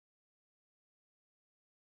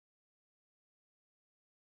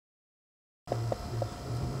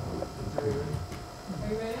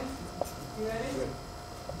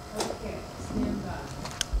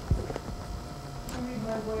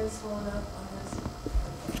following up on this?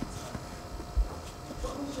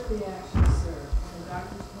 What was your reaction, sir, when the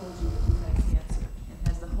doctors told you that you had cancer? And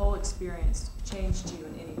has the whole experience changed you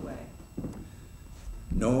in any way?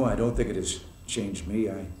 No, I don't think it has changed me.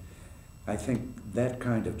 I think that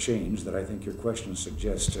kind of change that I think your question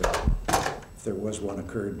suggests, if there was one,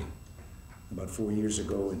 occurred about 4 years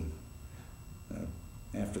ago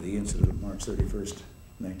after the incident of March 31st,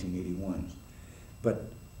 1981. But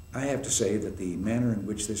I have to say that the manner in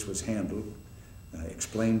which this was handled,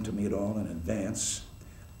 explained to me it all in advance.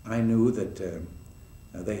 I knew that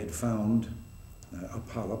they had found a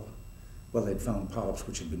polyp. Well, they'd found polyps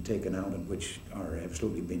which had been taken out and which are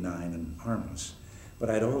absolutely benign and harmless. But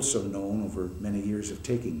I'd also known over many years of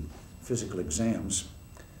taking physical exams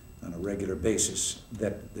on a regular basis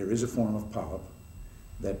that there is a form of polyp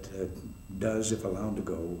that does, if allowed to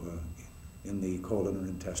go in the colon or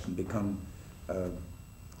intestine, become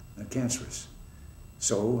cancerous.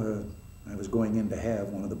 So I was going in to have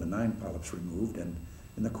one of the benign polyps removed, and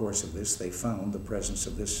in the course of this they found the presence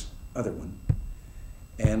of this other one.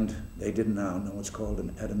 And they didn't now know it's called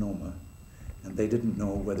an adenoma, and they didn't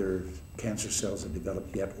know whether cancer cells had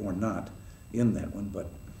developed yet or not in that one,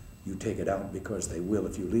 but you take it out because they will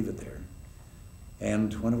if you leave it there.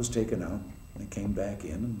 And when it was taken out, they came back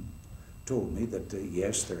in and told me that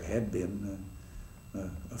yes, there had been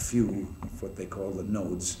a few of what they call the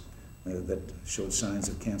nodes that showed signs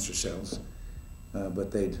of cancer cells,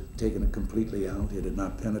 but they'd taken it completely out. It had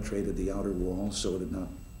not penetrated the outer wall, so it had not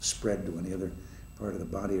spread to any other part of the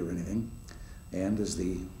body or anything. And as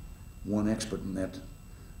the one expert in that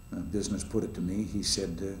business put it to me, he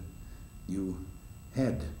said, you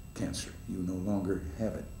had cancer, you no longer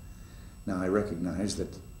have it. Now I recognize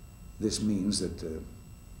that this means that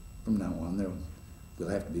from now on we'll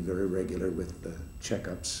have to be very regular with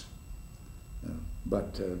checkups,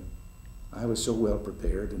 but I was so well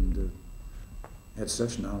prepared and had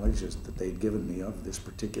such knowledge as that they'd given me of this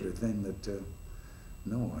particular thing that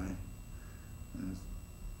no,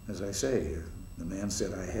 as I say, the man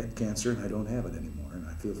said I had cancer and I don't have it anymore, and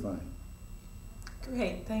I feel fine.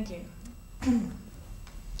 Great, thank you.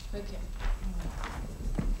 Okay.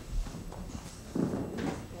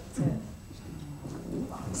 That's it.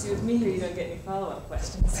 See, with me here, you don't get any follow-up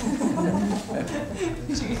questions.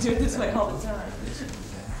 You can do it this way all the time.